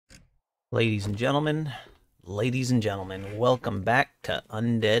Ladies and gentlemen, welcome back to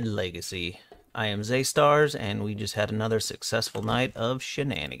Undead Legacy. I am Zaistars, and we just had another successful night of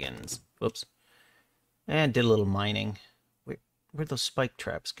shenanigans. Whoops. And did a little mining. Where'd those spike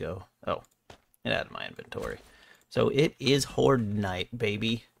traps go? Oh, get out of my inventory. So it is Horde night,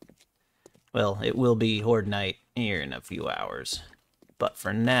 baby. Well, it will be Horde night here in a few hours. But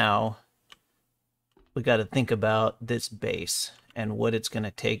for now, we got to think about this base and what it's going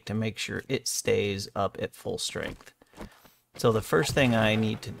to take to make sure it stays up at full strength. So the first thing I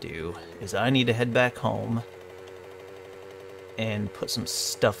need to do is I need to head back home and put some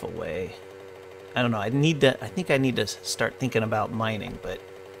stuff away. I don't know, I think I need to start thinking about mining, but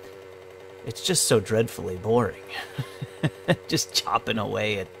it's just so dreadfully boring. Just chopping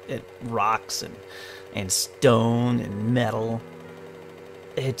away at rocks and stone and metal.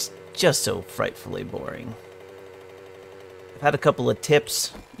 It's just so frightfully boring. I've had a couple of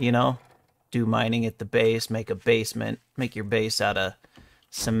tips, do mining at the base, make a basement, make your base out of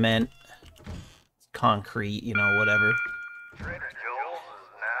cement, concrete, whatever.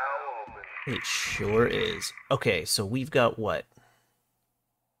 It sure is. Okay, so we've got what?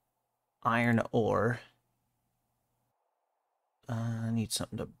 Iron ore. I need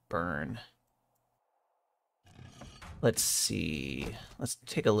something to burn. Let's see. Let's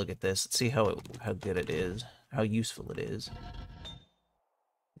take a look at this. Let's see how good it is, how useful it is.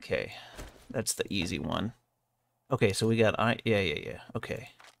 Okay, that's the easy one. Okay, so we got yeah. Okay,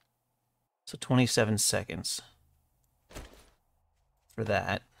 so 27 seconds for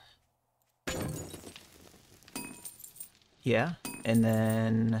that. Yeah, and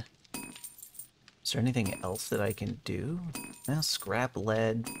then is there anything else that I can do? Well, scrap,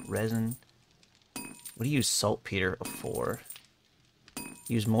 lead, resin. What do you use saltpeter for?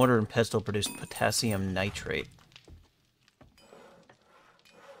 Use mortar and pestle to produce potassium nitrate.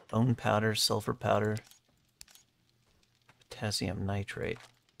 Bone powder, sulfur powder, potassium nitrate.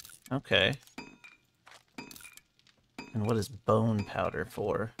 Okay. And what is bone powder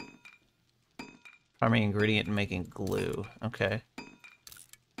for? Primary ingredient in making glue. Okay.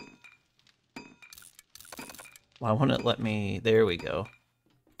 Why won't it let me... There we go.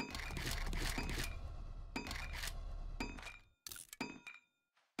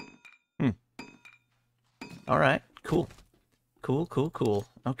 Alright, cool. Cool.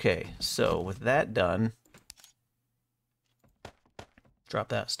 Okay, so with that done, drop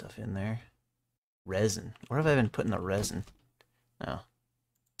that stuff in there. Resin. Where have I been putting the resin? Oh.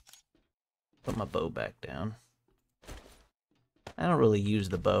 Put my bow back down. I don't really use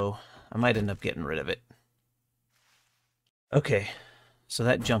the bow. I might end up getting rid of it. Okay, so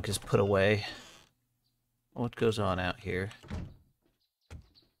that junk is put away. What goes on out here?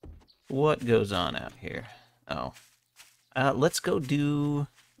 What goes on out here? Oh. Let's go do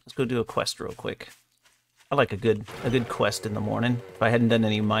a quest real quick. I like a good quest in the morning. If I hadn't done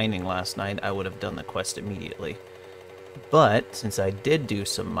any mining last night, I would have done the quest immediately. But since I did do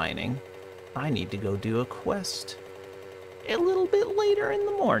some mining, I need to go do a quest a little bit later in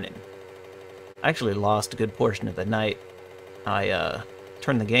the morning. I actually lost a good portion of the night. I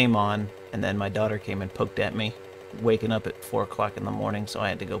turned the game on, and then my daughter came and poked at me, waking up at 4 o'clock in the morning, so I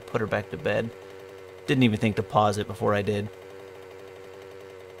had to go put her back to bed. Didn't even think to pause it before I did.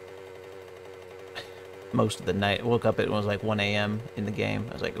 Most of the night, I woke up, it was like 1 a.m. in the game.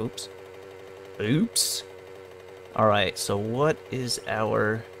 I was like, oops. Oops. Alright, so what is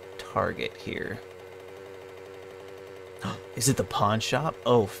our target here? Is it the pawn shop?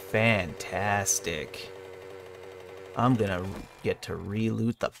 Oh, fantastic. I'm gonna get to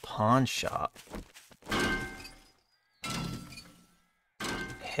re-loot the pawn shop.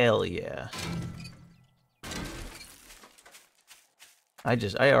 Hell yeah.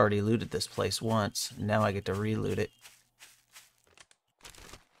 I already looted this place once. Now I get to re-loot it.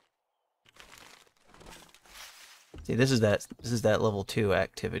 See, this is that level 2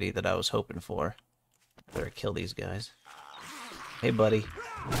 activity that I was hoping for. Better kill these guys. Hey, buddy.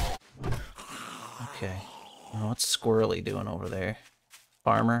 Okay. Oh, what's Squirrely doing over there?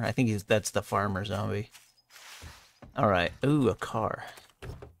 Farmer? I think that's the farmer zombie. Alright. Ooh, a car.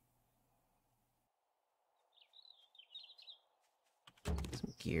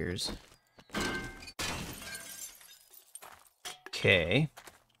 Some gears. Okay.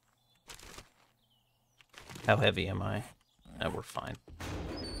 How heavy am I? Oh, we're fine.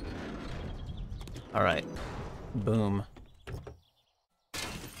 Alright. Boom.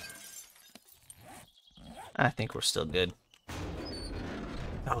 I think we're still good.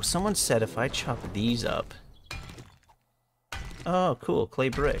 Oh, someone said if I chop these up... Oh, cool. Clay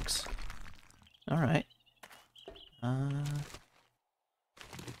bricks. Alright.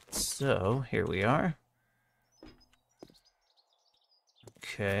 Let's So, here we are.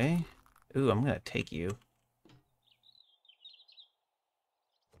 Okay. Ooh, I'm gonna take you.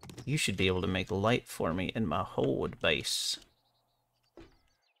 You should be able to make light for me in my Horde base.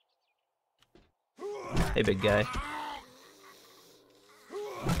 Hey, big guy.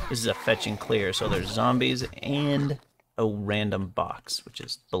 This is a fetch and clear, so there's zombies and a random box, which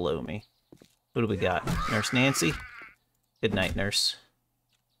is below me. What do we got? Nurse Nancy? Good night, nurse.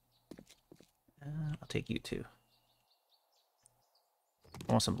 I'll take you too.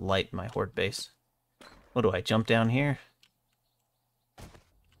 I want some light in my Horde base. What do I jump down here?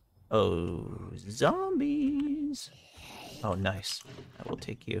 Oh, zombies! Oh, nice. I will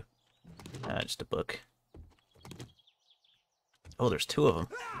take you. Just a book. Oh, there's two of them.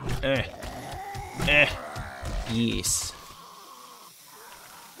 Yes.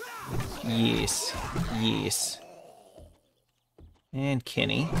 Yes. Yes. And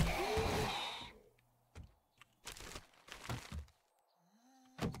Kenny.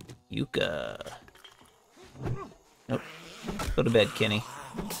 Yuka. Nope. Go to bed, Kenny.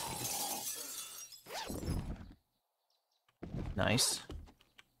 Nice.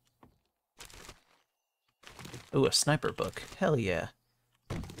 Ooh, a sniper book. Hell yeah.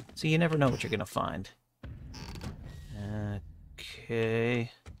 So you never know what you're gonna find.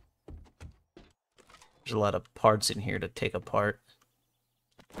 Okay. There's a lot of parts in here to take apart.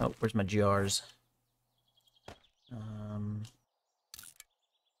 Oh, where's my jars?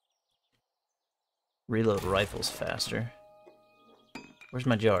 Reload rifles faster. Where's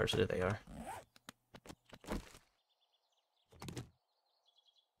my jars? There they are.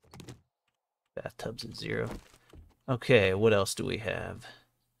 Bathtub's at 0. Okay, what else do we have?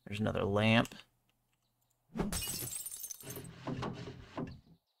 There's another lamp.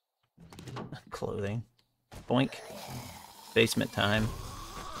 Clothing. Boink. Basement time.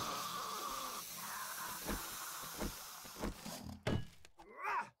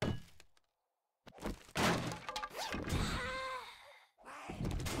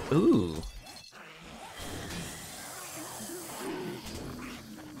 Ooh.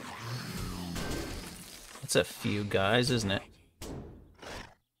 That's a few guys, isn't it?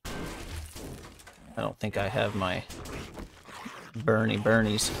 I don't think I have my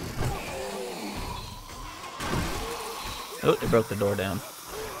Bernies. Oh, they broke the door down.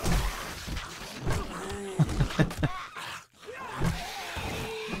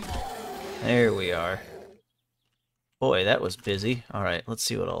 There we are. Boy, that was busy. Alright, let's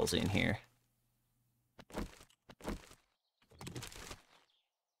see what all's in here.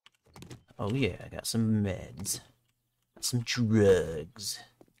 Oh yeah, I got some meds. Got some drugs.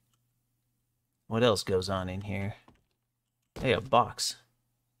 What else goes on in here? Hey, a box.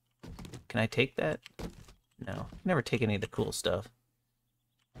 Can I take that? No, never take any of the cool stuff.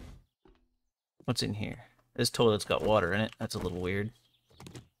 What's in here? This toilet's got water in it. That's a little weird.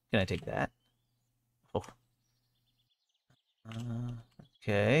 Can I take that? Oh.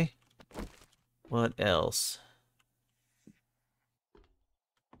 Okay. What else?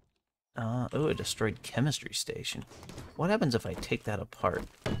 Oh, a destroyed chemistry station. What happens if I take that apart?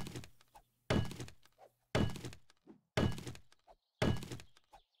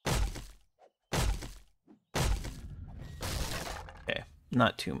 Okay,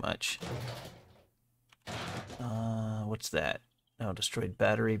 not too much. What's that? Oh, destroyed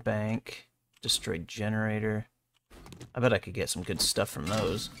battery bank, destroyed generator. I bet I could get some good stuff from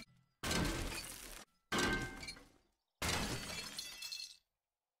those.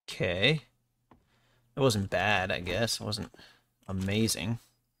 Okay. It wasn't bad, I guess. It wasn't amazing.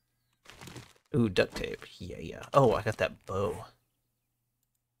 Ooh, duct tape. Yeah. Oh, I got that bow.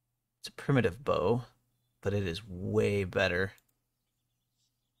 It's a primitive bow, but it is way better.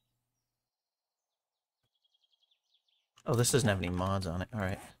 Oh, this doesn't have any mods on it.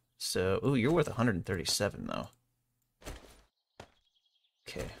 Alright. So, ooh, you're worth 137, though.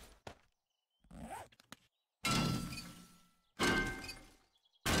 Okay.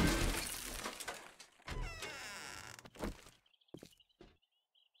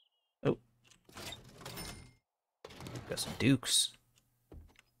 Oh. Got some dukes.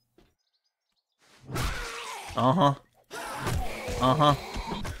 Uh-huh. Uh-huh.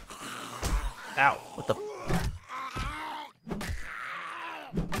 Ow. What the...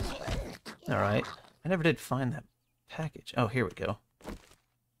 Alright. I never did find that package. Oh, here we go.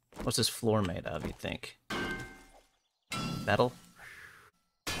 What's this floor made of, you think? Metal?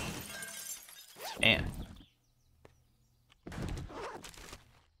 Man.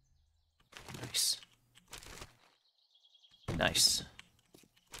 Nice. Nice.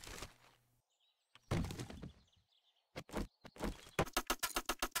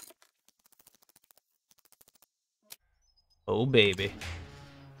 Oh, baby.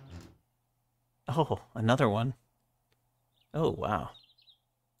 Oh, another one. Oh, wow.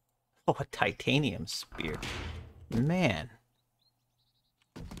 Oh, a titanium spear. Man.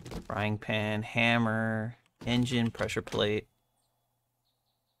 Frying pan, hammer, engine, pressure plate,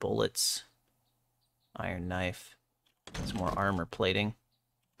 bullets, iron knife. Some more armor plating.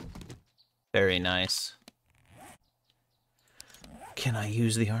 Very nice. Can I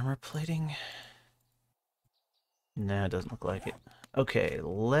use the armor plating? No, it doesn't look like it. Okay,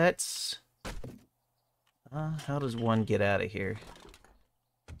 let's... how does one get out of here?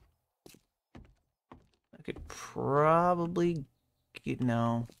 I could probably get...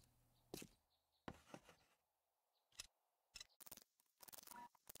 No.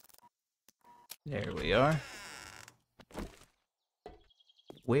 There we are.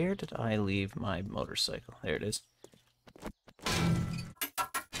 Where did I leave my motorcycle? There it is.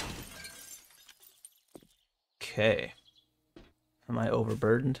 Okay. Am I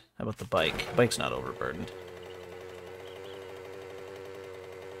overburdened? How about the bike? The bike's not overburdened.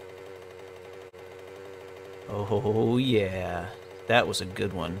 Oh, yeah. That was a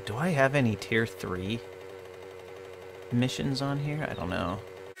good one. Do I have any tier 3 missions on here? I don't know.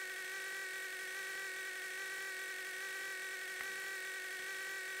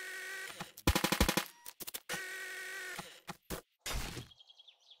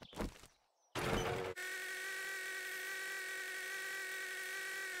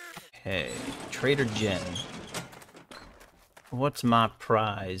 Okay, Trader Jen. What's my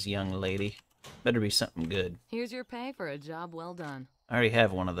prize, young lady? Better be something good. Here's your pay for a job well done. I already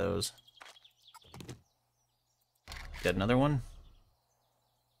have one of those. Got another one?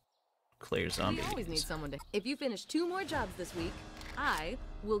 Clear zombies. We always need someone to... If you finish 2 more jobs this week, I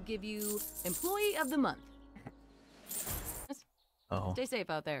will give you Employee of the Month. Oh. Stay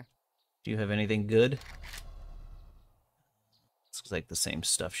safe out there. Do you have anything good? Looks like the same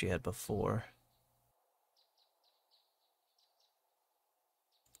stuff she had before.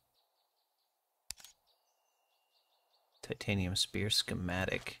 Titanium spear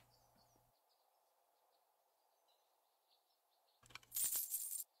schematic.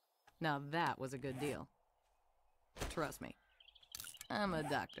 Now that was a good deal. Trust me. I'm a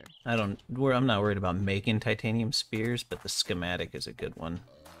doctor. I'm not worried about making titanium spears, but the schematic is a good one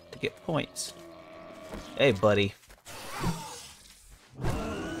to get points. Hey, buddy.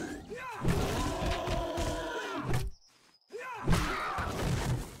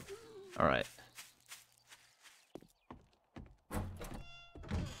 Alright.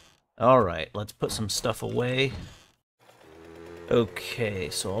 Alright, let's put some stuff away.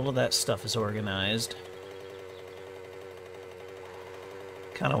 Okay, so all of that stuff is organized.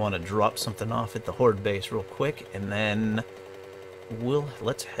 Kind of want to drop something off at the Horde base real quick, and then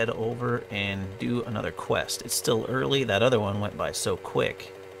let's head over and do another quest. It's still early. That other one went by so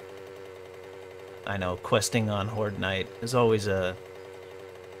quick. I know, questing on Horde night is always a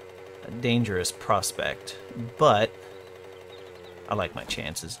dangerous prospect, but I like my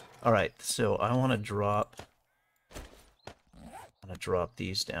chances. Alright, so I want to drop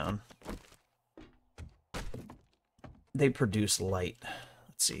these down. They produce light.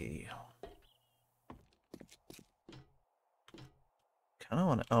 Let's see. Kind of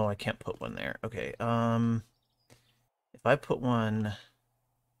want to... Oh, I can't put one there. Okay, if I put one...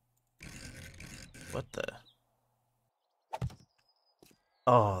 What the...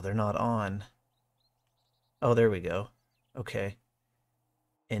 Oh, they're not on. Oh, there we go. Okay.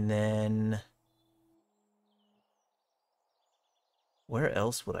 And then... Where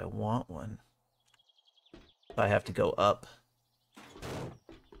else would I want one? If I have to go up.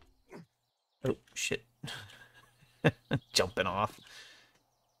 Oh, shit. Jumping off.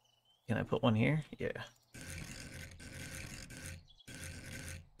 Can I put one here? Yeah.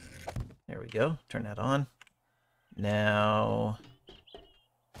 There we go. Turn that on. Now...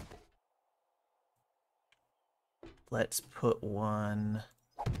 Let's put one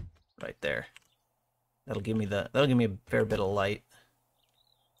right there. That'll give me a fair bit of light.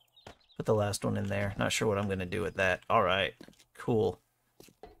 Put the last one in there. Not sure what I'm gonna do with that. All right, cool.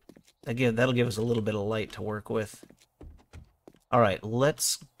 That'll give us a little bit of light to work with. All right,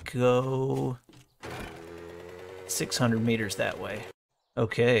 let's go 600 meters that way.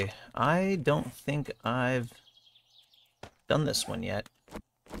 Okay, I don't think I've done this one yet.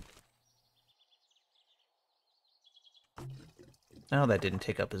 No, that didn't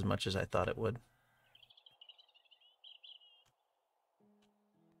take up as much as I thought it would.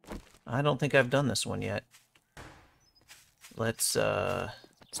 I don't think I've done this one yet. Let's,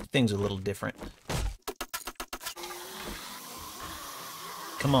 things a little different.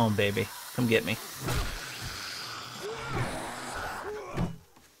 Come on, baby. Come get me.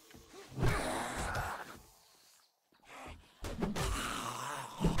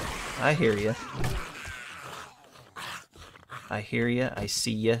 I hear ya. I hear ya. I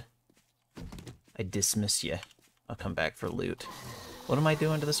see ya. I dismiss ya. I'll come back for loot. What am I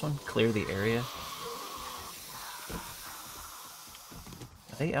doing to this one? Clear the area?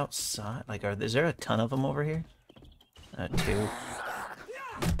 Are they outside? Like, is there a ton of them over here? Two.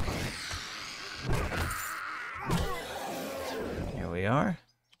 Here we are.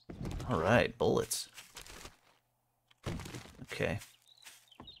 Alright, bullets. Okay.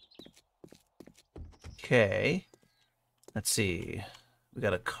 Okay. Let's see. We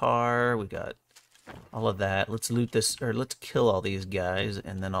got a car, we got all of that. Let's loot this, or let's kill all these guys,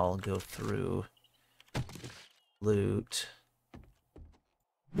 and then I'll go through. Loot.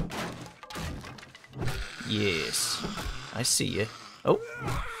 Yes. I see you. Oh!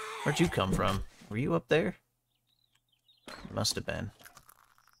 Where'd you come from? Were you up there? Must have been.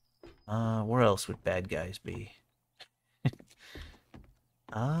 Where else would bad guys be?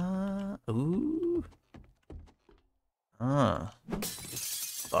 Ooh.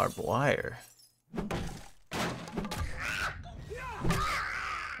 Barbed wire.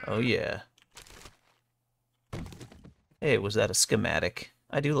 Oh yeah. Hey, was that a schematic?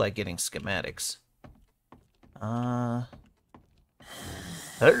 I do like getting schematics. Hurt.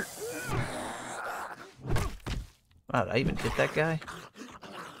 Wow, did I even hit that guy?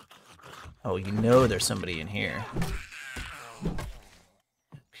 Oh, you know there's somebody in here.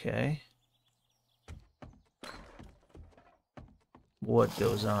 Okay. What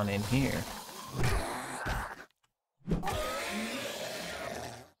goes on in here?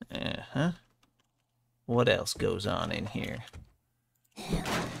 Uh-huh. What else goes on in here?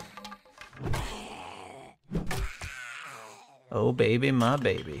 Oh, baby, my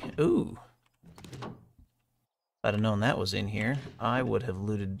baby. Ooh. If I'd have known that was in here, I would have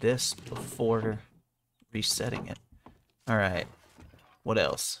looted this before resetting it. Alright. What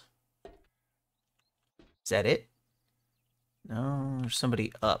else? Is that it? No, there's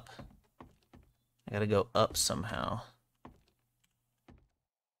somebody up. I gotta go up somehow.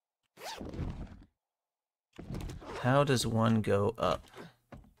 How does one go up?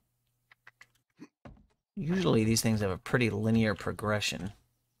 Usually these things have a pretty linear progression,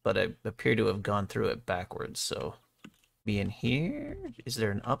 but I appear to have gone through it backwards, so... Be in here? Is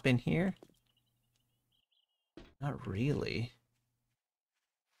there an up in here? Not really.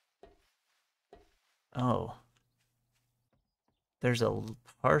 Oh. There's a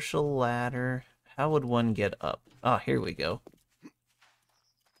partial ladder. How would one get up? Ah, here we go.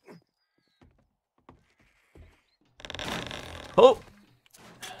 Oh!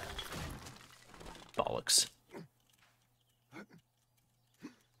 Bollocks.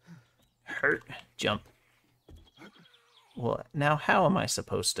 Hurt. Jump. Well, now how am I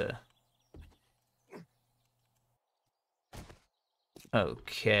supposed to...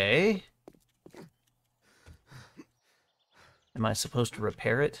 Okay. Am I supposed to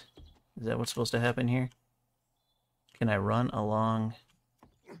repair it? Is that what's supposed to happen here? Can I run along?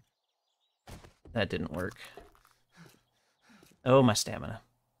 That didn't work. Oh, my stamina.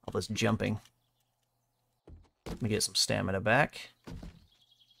 All this jumping. Let me get some stamina back.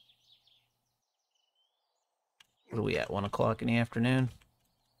 What are we at? 1 o'clock in the afternoon?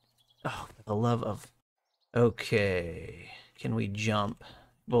 Oh, for the love of... Okay. Can we jump?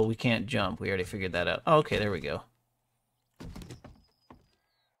 Well, we can't jump. We already figured that out. Oh, okay, there we go.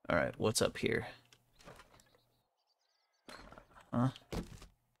 Alright, what's up here? Huh?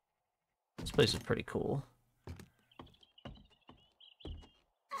 This place is pretty cool.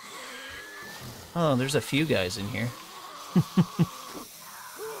 Oh, there's a few guys in here.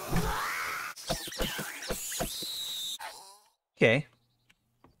 Okay.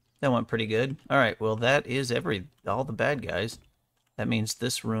 That went pretty good. Alright, well that is all the bad guys. That means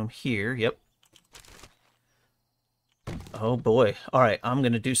this room here, yep. Oh boy. Alright, I'm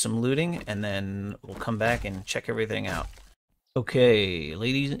gonna do some looting, and then we'll come back and check everything out. Okay,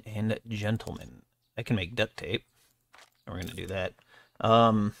 ladies and gentlemen. I can make duct tape. We're gonna do that.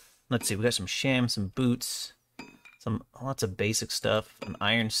 Let's see, we got some shams, some boots, lots of basic stuff, an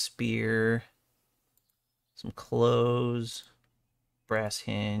iron spear, some clothes, brass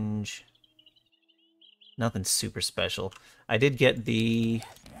hinge. Nothing super special. I did get the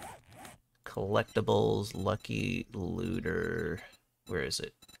collectibles lucky looter. Where is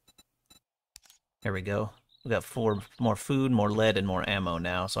it? Here we go. We got 4 more food, more lead, and more ammo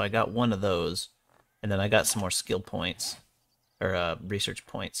now. So I got one of those, and then I got some more skill points. Or research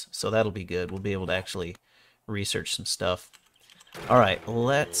points, so that'll be good. We'll be able to actually research some stuff. Alright,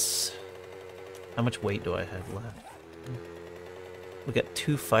 let's... How much weight do I have left? We got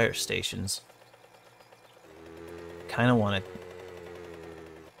 2 fire stations. Kinda want to...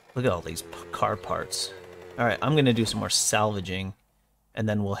 Look at all these car parts. Alright, I'm gonna do some more salvaging, and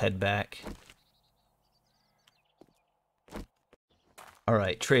then we'll head back.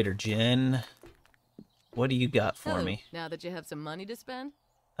 Alright, Trader Jen. What do you got for me? Now that you have some money to spend,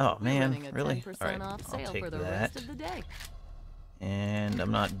 Oh we're man, running a really? 10% Alright, off I'll sale take for the that. rest of the day. And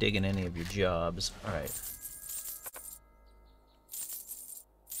I'm not digging any of your jobs. Alright.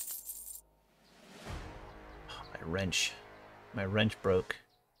 Oh, my wrench. My wrench broke.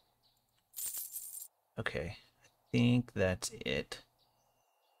 Okay. I think that's it.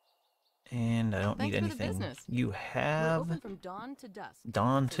 And I don't Thanks need for the anything. business. You We're have open from dawn to dusk.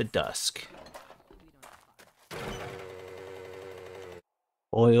 dawn to dusk.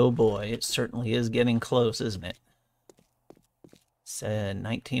 Boy, oh boy, it certainly is getting close, isn't it? Said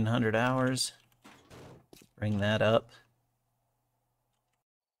 1900 hours. Bring that up.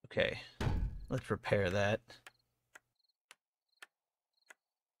 Okay, let's repair that.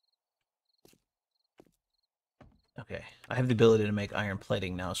 Okay, I have the ability to make iron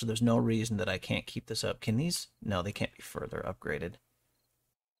plating now, so there's no reason that I can't keep this up. Can these? No, they can't be further upgraded.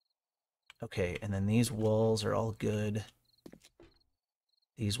 Okay, and then these walls are all good.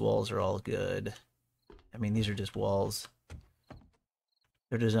 These walls are all good. I mean, these are just walls.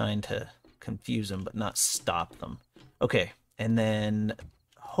 They're designed to confuse them, but not stop them. Okay, and then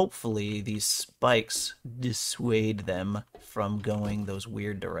hopefully these spikes dissuade them from going those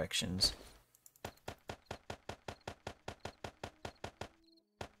weird directions.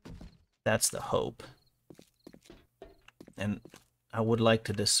 That's the hope. And I would like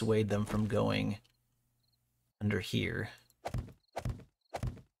to dissuade them from going under here.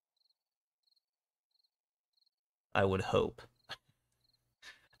 I would hope.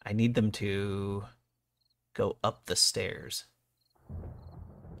 I need them to go up the stairs.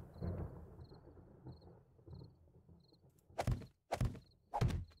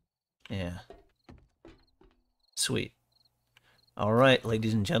 Yeah. Sweet. All right,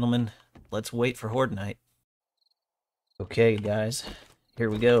 ladies and gentlemen, let's wait for Horde Night. Okay, guys, here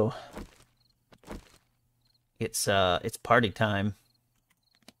we go. It's party time.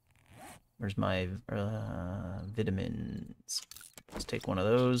 Where's my vitamins? Let's take one of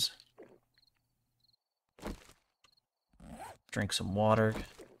those. Drink some water.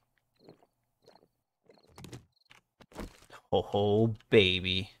 Ho ho,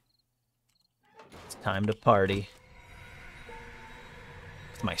 baby. It's time to party.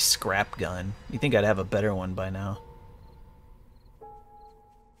 With my scrap gun. You think I'd have a better one by now.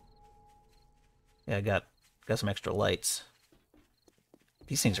 Yeah, I got some extra lights.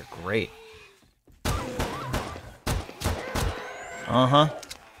 These things are great. Uh-huh.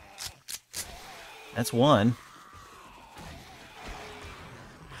 That's one.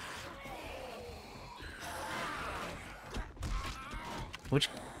 Which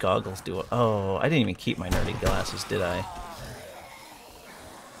goggles do I... Oh, I didn't even keep my nerdy glasses, did I?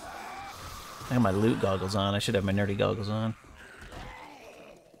 I have my loot goggles on. I should have my nerdy goggles on.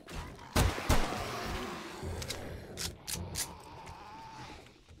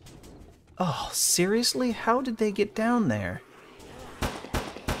 Oh, seriously? How did they get down there?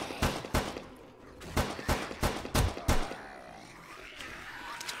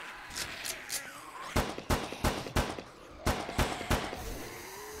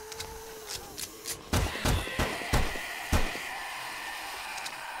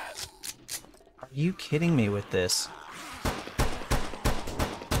 Are you kidding me with this?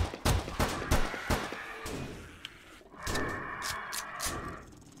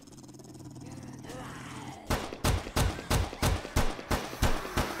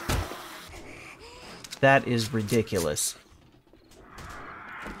 That is ridiculous.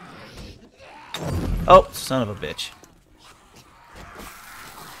 Oh, son of a bitch.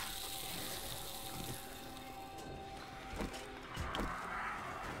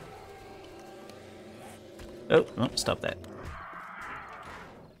 Oh, no, stop that.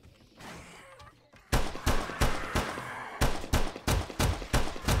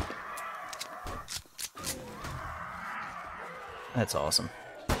 That's awesome.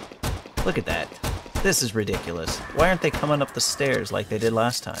 Look at that. This is ridiculous. Why aren't they coming up the stairs like they did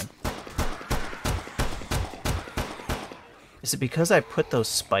last time? Is it because I put those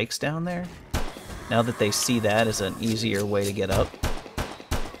spikes down there? Now that they see that as an easier way to get up?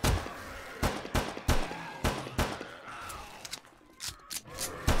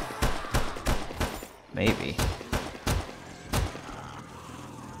 Maybe.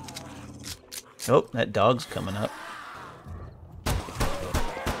 Oh, that dog's coming up.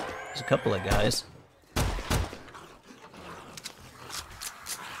 There's a couple of guys.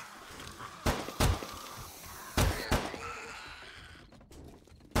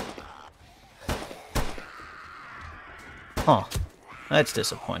 Huh. That's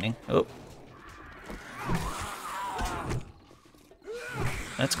disappointing. Oh.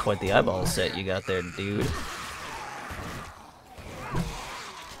 That's quite the eyeball set you got there, dude.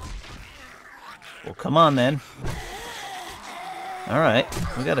 Well, come on then. Alright,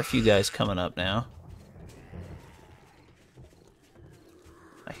 we got a few guys coming up now.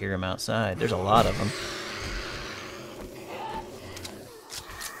 I hear them outside. There's a lot of them.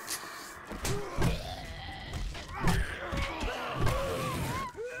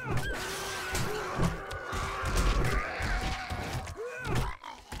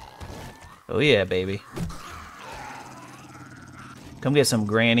 Oh yeah, baby. Come get some,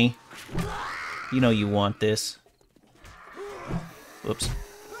 Granny. You know you want this. Whoops.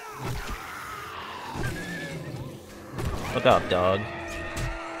 Look out, dog.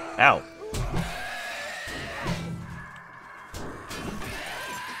 Ow.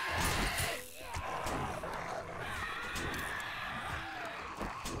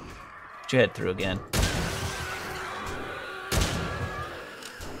 Put your head through again.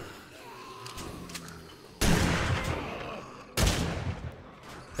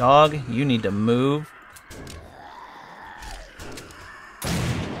 Dog, you need to move.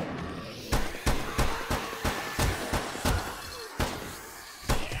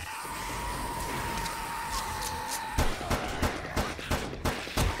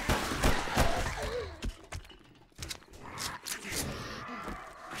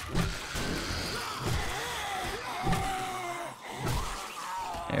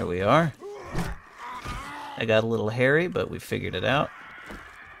 There we are. I got a little hairy, but we figured it out.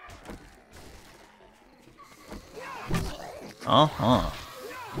 Uh-huh.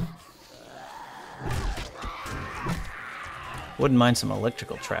 Wouldn't mind some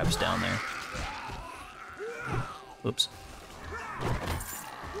electrical traps down there. Oops.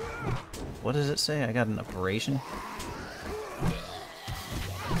 What does it say? I got an abrasion?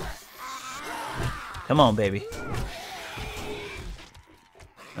 Come on, baby.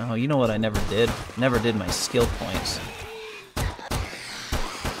 Oh, you know what I never did? Never did my skill points.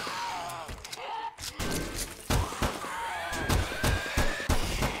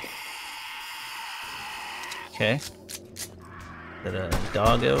 Okay. Is that a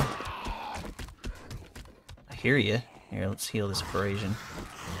doggo? I hear you. Here, let's heal this abrasion.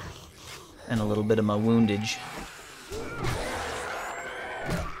 And a little bit of my woundage.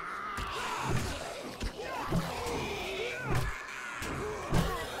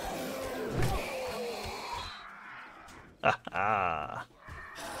 Ah.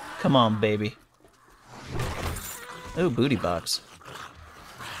 Come on, baby. Ooh, booty box.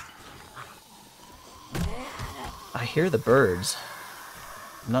 I hear the birds.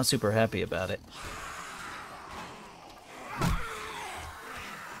 I'm not super happy about it.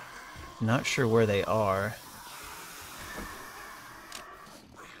 Not sure where they are.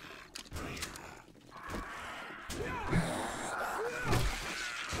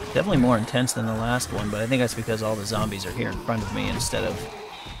 Definitely more intense than the last one, but I think that's because all the zombies are here in front of me instead of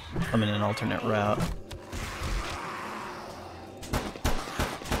coming an alternate route.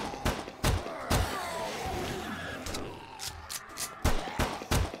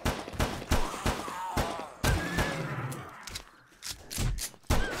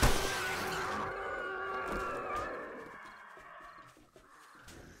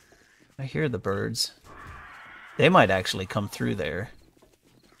 I hear the birds. They might actually come through there.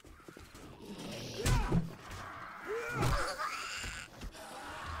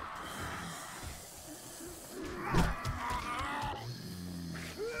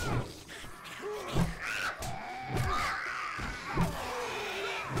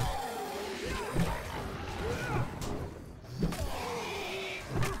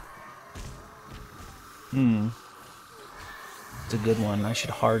 It's a good one. I should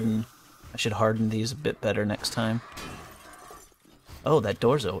harden these a bit better next time. Oh, that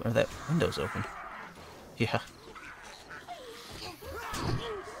door's open, or that window's open. Yeah.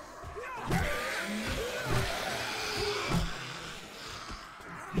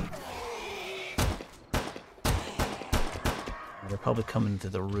 They're probably coming to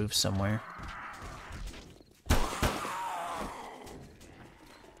the roof somewhere.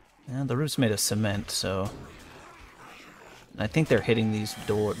 And the roof's made of cement, so I think they're hitting these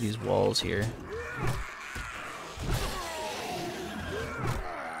walls here.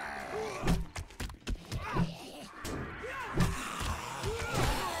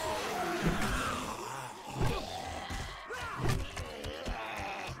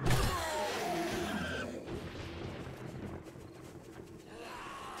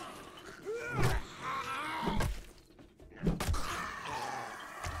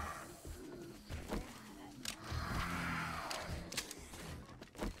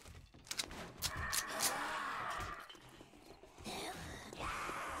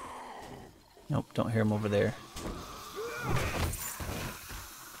 Nope, don't hear him over there.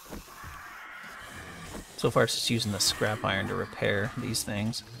 So far it's just using the scrap iron to repair these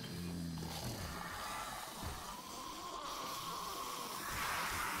things.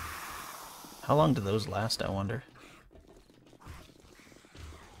 How long do those last, I wonder?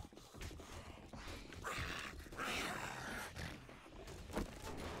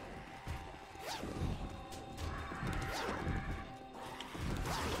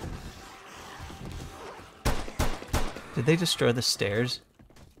 Did they destroy the stairs?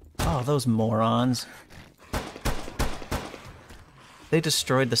 Oh, those morons. They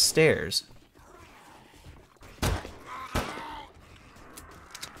destroyed the stairs.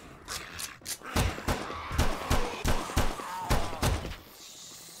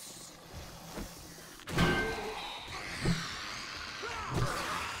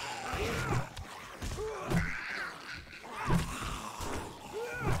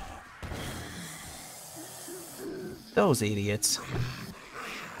 Those idiots.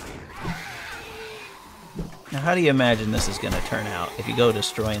 Now, how do you imagine this is going to turn out if you go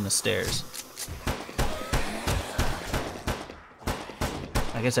destroying the stairs?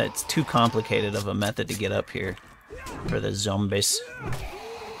 I guess that's too complicated of a method to get up here for the zombies.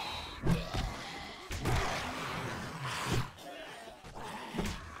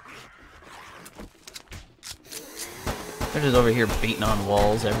 They're just over here beating on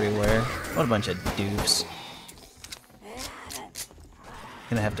walls everywhere. What a bunch of doofs.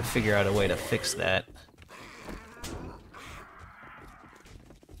 Gonna have to figure out a way to fix that.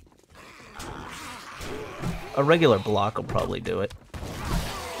 A regular block will probably do it.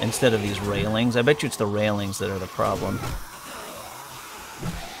 Instead of these railings. I bet you it's the railings that are the problem.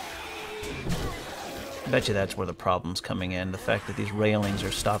 I bet you that's where the problem's coming in. The fact that these railings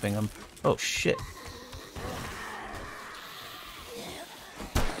are stopping them. Oh, shit.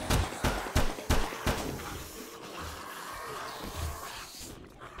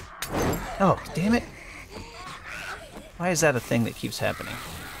 Oh, damn it. Why is that a thing that keeps happening?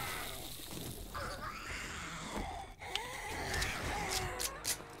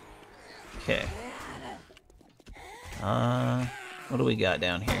 Okay. What do we got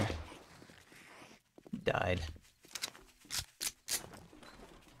down here? Died.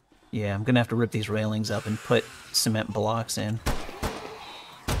 Yeah, I'm gonna have to rip these railings up and put cement blocks in.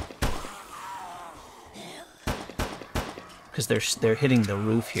 Because they're hitting the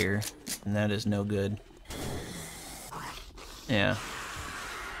roof here, and that is no good. Yeah.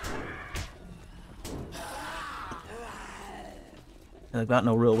 I've got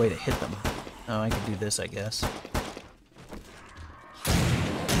no real way to hit them. Oh, I could do this, I guess.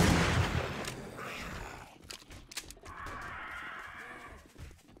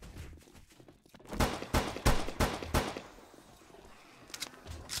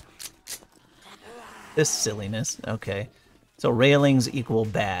 This silliness. Okay. So railings equal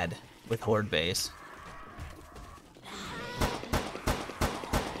bad with Horde base.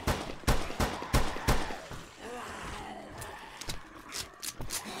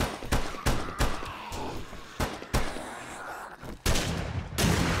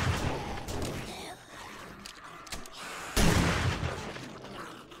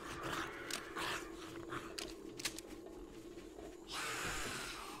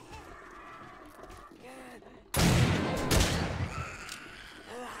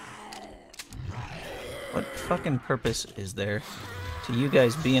 What fucking purpose is there to you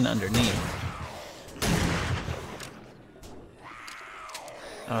guys being underneath?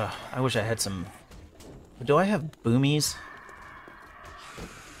 I wish I had some... Do I have boomies?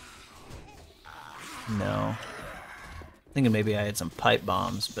 No. Thinking maybe I had some pipe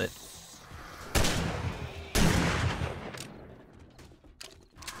bombs, but...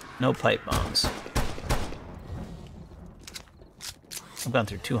 No pipe bombs. I've gone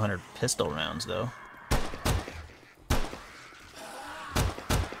through 200 pistol rounds, though.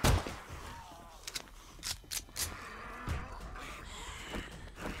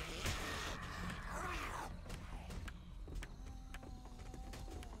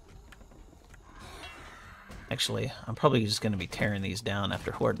 Actually, I'm probably just going to be tearing these down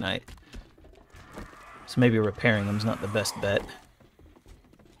after Horde Night. So maybe repairing them's not the best bet.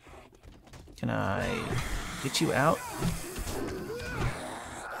 Can I get you out?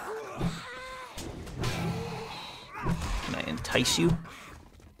 Can I entice you?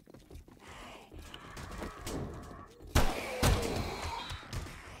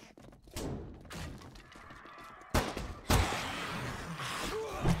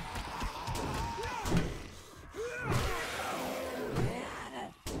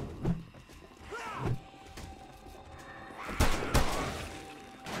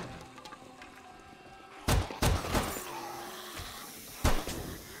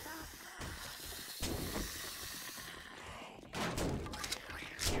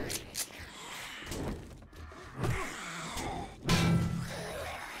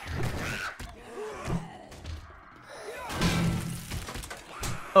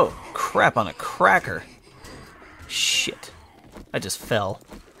 crap on a cracker. Shit. I just fell.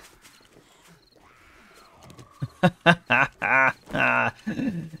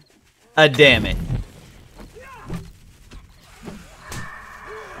 Damn it.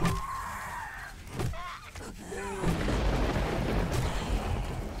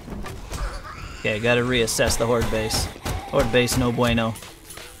 Okay, gotta reassess the Horde base. Horde base, no bueno.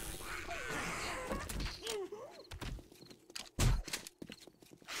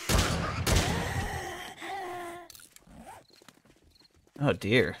 Oh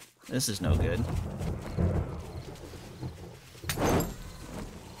dear, this is no good.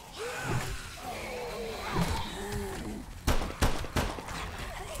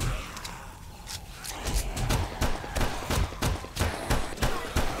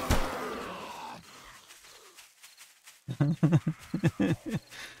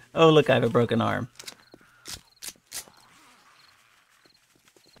 Oh, look, I have a broken arm.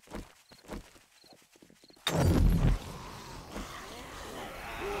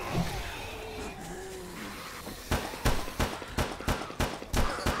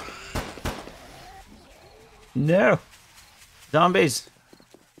 No! Zombies!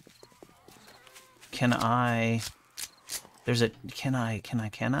 Can I... There's a... Can I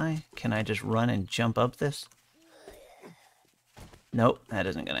just run and jump up this? Nope, that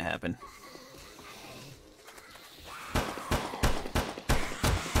isn't gonna happen.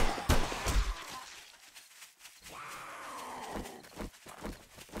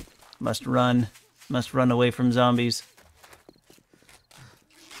 Must run away from zombies.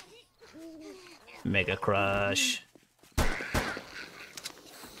 Mega Crush.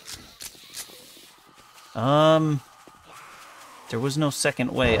 There was no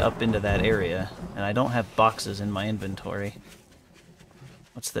second way up into that area, and I don't have boxes in my inventory.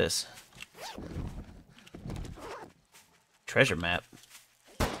 What's this? Treasure map.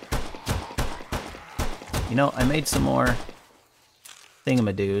 You know, I made some more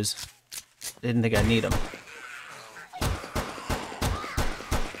thingamadoos. Didn't think I'd need them.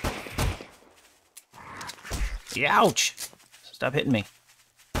 Ouch! Stop hitting me.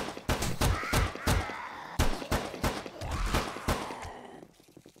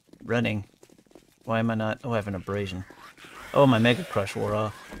 Running. Why am I not? Oh, I have an abrasion. Oh, my Mega Crush wore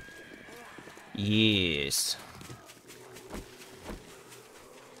off. Yes.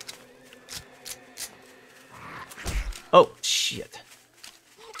 Oh, shit.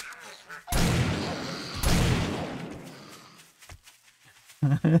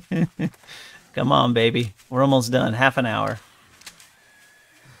 Come on, baby. We're almost done. Half an hour.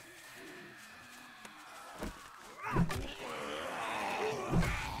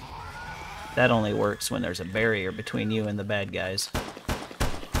 That only works when there's a barrier between you and the bad guys.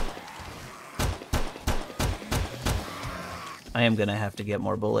 I am gonna have to get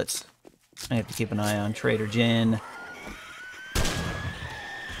more bullets. I have to keep an eye on Trader Jin.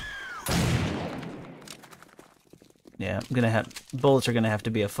 Yeah, bullets are gonna have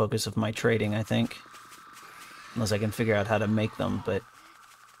to be a focus of my trading, I think. Unless I can figure out how to make them, but...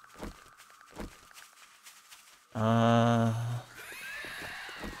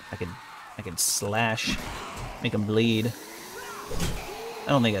 I could slash, make them bleed. I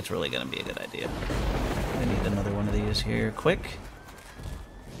don't think that's really gonna be a good idea. I need another one of these here, quick.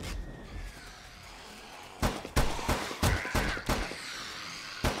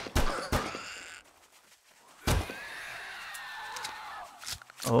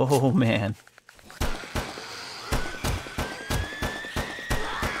 Oh, man.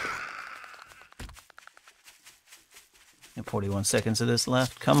 And 41 seconds of this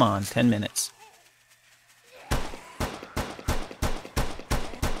left. Come on, 10 minutes.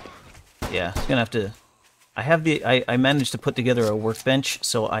 Yeah, it's gonna have to... I managed to put together a workbench,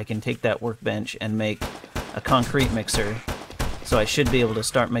 so I can take that workbench and make a concrete mixer. So I should be able to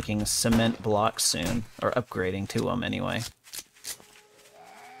start making cement blocks soon, or upgrading to them anyway.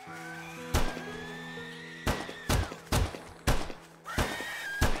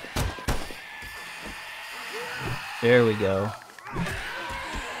 There we go.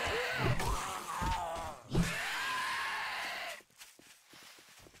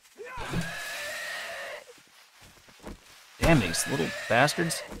 Damn these little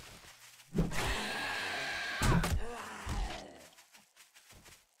bastards.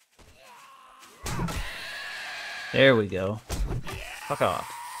 There we go. Fuck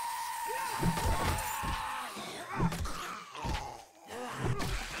off.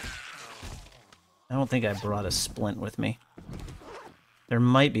 I don't think I brought a splint with me. There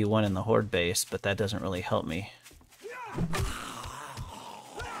might be one in the Horde base, but that doesn't really help me.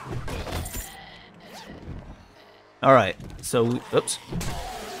 Alright, so, oops.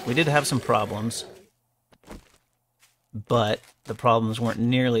 We did have some problems, but the problems weren't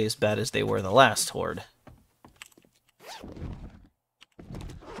nearly as bad as they were the last Horde.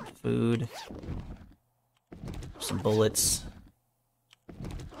 Food. Some bullets.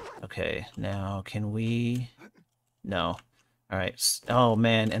 Okay, now can we... No. Alright. Oh,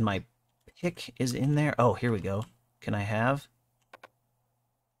 man, and my pick is in there? Oh, here we go. Can I have...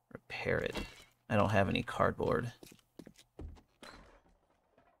 Repair it. I don't have any cardboard.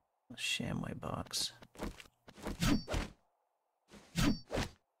 Shamway box.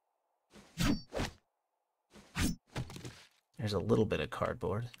 There's a little bit of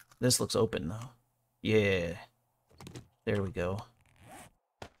cardboard. This looks open, though. Yeah. There we go.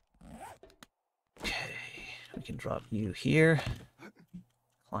 Okay. We can drop you here.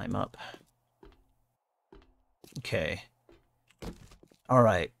 Climb up. Okay.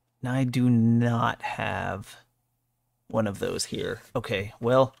 Alright. Now I do not have one of those here. Okay,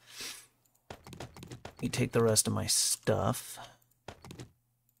 well, you take the rest of my stuff.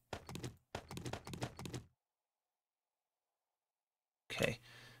 Okay.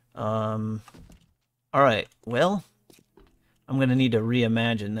 Alright, well, I'm going to need to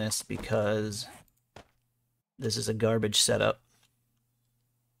reimagine this because this is a garbage setup.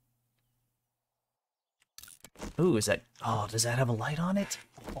 Ooh, is that... Oh, does that have a light on it?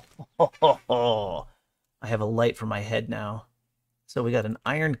 Oh, I have a light for my head now. So we got an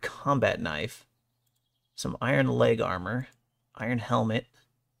iron combat knife, some iron leg armor, iron helmet.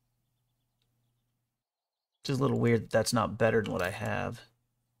 Which is a little weird that that's not better than what I have.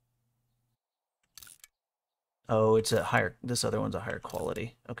 Oh, it's a higher... This other one's a higher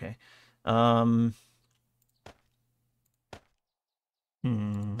quality. Okay.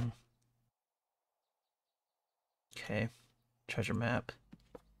 Okay. Treasure map.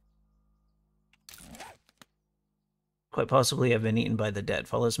 Quite possibly have been eaten by the dead.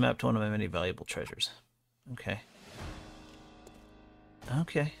 Follow this map to one of my many valuable treasures. Okay.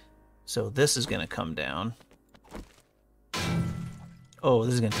 Okay. So this is going to come down. Oh,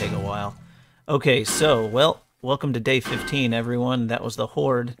 this is going to take a while. Okay, so, well, welcome to day 15, everyone. That was the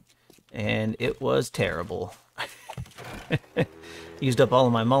Horde, and it was terrible. Used up all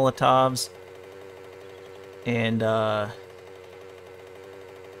of my Molotovs, and,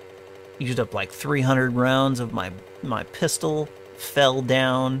 used up like 300 rounds of my pistol, fell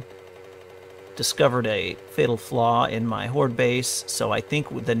down, discovered a fatal flaw in my Horde base, so I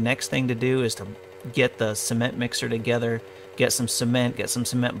think the next thing to do is to get the cement mixer together, get some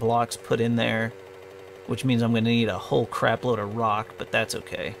cement blocks put in there, which means I'm going to need a whole crap load of rock, but that's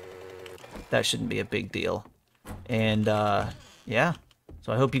okay. That shouldn't be a big deal. And, yeah.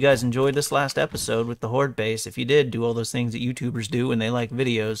 So I hope you guys enjoyed this last episode with the Horde base. If you did, do all those things that YouTubers do when they like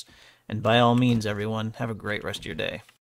videos. And by all means, everyone, have a great rest of your day.